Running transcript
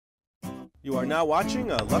You are now watching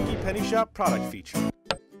a Lucky Penny Shop product feature.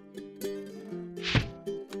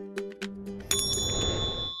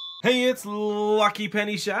 Hey, it's Lucky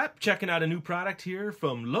Penny Shop, checking out a new product here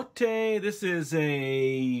from Lotte. This is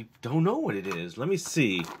a... don't know what it is. Let me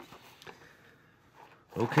see.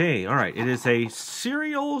 Okay, alright. It is a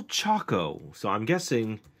cereal choco. So I'm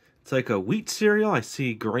guessing it's like a wheat cereal. I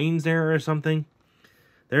see grains there or something.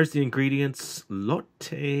 There's the ingredients.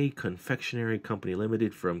 Lotte Confectionery Company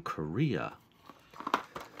Limited from Korea.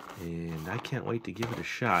 And I can't wait to give it a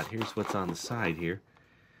shot. Here's what's on the side here.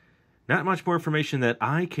 Not much more information that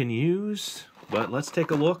I can use, but let's take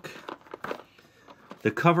a look.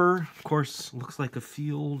 The cover, of course, looks like a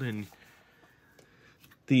field and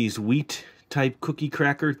these wheat type cookie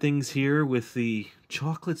cracker things here with the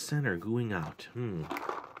chocolate center going out.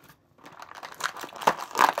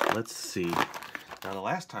 Let's see. Now, the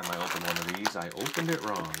last time I opened one of these, I opened it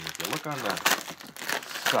wrong. If you look on the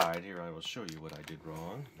side here, I will show you what I did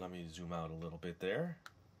wrong. Let me zoom out a little bit there.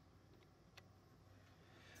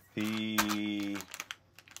 The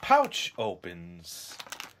pouch opens.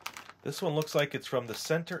 This one looks like it's from the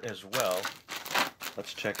center as well.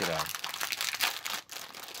 Let's check it out.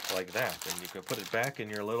 Like that. And you can put it back in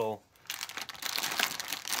your little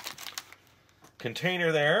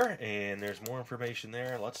container there, and there's more information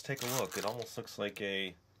there. Let's take a look. It almost looks like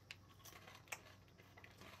a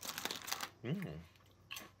kind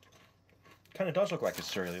of does look like a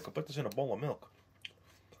cereal. You could put this in a bowl of milk,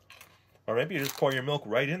 or maybe you just pour your milk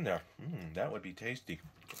right in there. That would be tasty.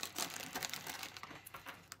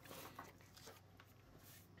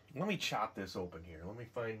 Let me chop this open here. Let me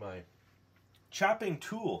find my chopping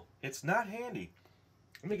tool. It's not handy.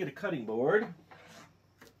 Let me get a cutting board.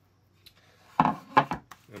 I'm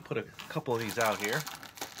going to put a couple of these out here.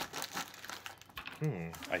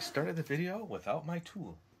 I started the video without my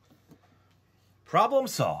tool. Problem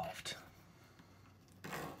solved.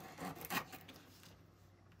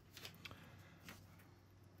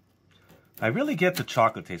 I really get the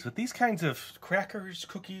chocolate taste. With these kinds of crackers,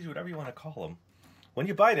 cookies, whatever you want to call them, when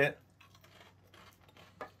you bite it,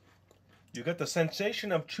 you get the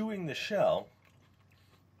sensation of chewing the shell,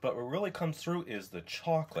 but what really comes through is the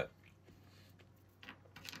chocolate.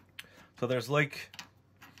 So there's like,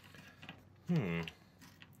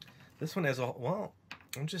 this one has a, well,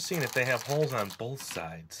 I'm just seeing if they have holes on both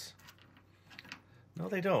sides. No,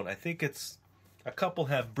 they don't. I think it's, a couple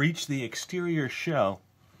have breached the exterior shell,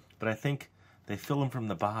 but I think they fill them from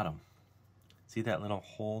the bottom. See that little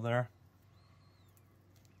hole there?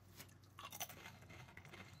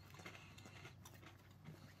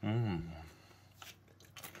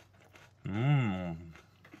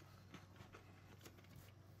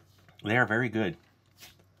 They are very good.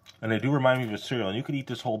 And they do remind me of a cereal. And you could eat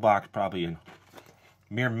this whole box probably in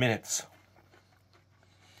mere minutes.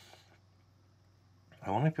 I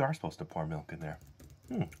wonder if you are supposed to pour milk in there.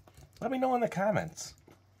 Let me know in the comments.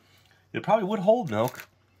 It probably would hold milk.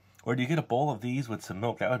 Or do you get a bowl of these with some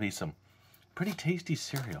milk? That would be some pretty tasty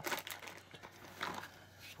cereal.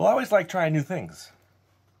 Well, I always like trying new things.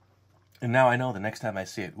 And now I know the next time I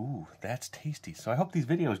see it, ooh, that's tasty. So I hope these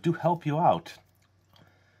videos do help you out.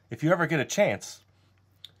 If you ever get a chance,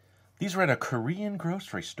 these are at a Korean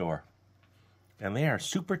grocery store. And they are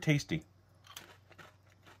super tasty.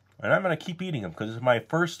 And I'm going to keep eating them because it's my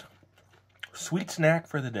first sweet snack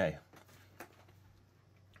for the day.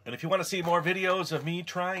 And if you want to see more videos of me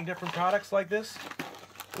trying different products like this,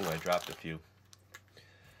 ooh, I dropped a few.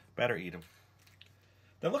 Better eat them.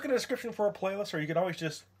 Then look in the description for a playlist, or you can always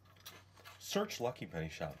just search Lucky Penny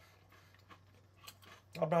Shop.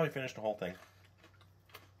 I'll probably finish the whole thing.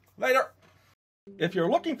 Later! If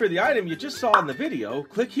you're looking for the item you just saw in the video,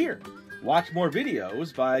 click here. Watch more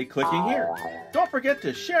videos by clicking here. Don't forget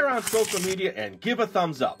to share on social media and give a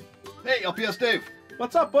thumbs up. Hey, LPS-Dave.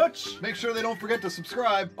 What's up, Butch? Make sure they don't forget to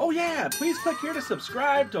subscribe. Oh yeah, please click here to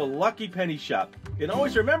subscribe to Lucky Penny Shop. And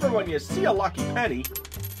always remember, when you see a lucky penny,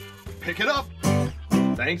 pick it up.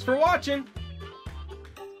 Thanks for watching.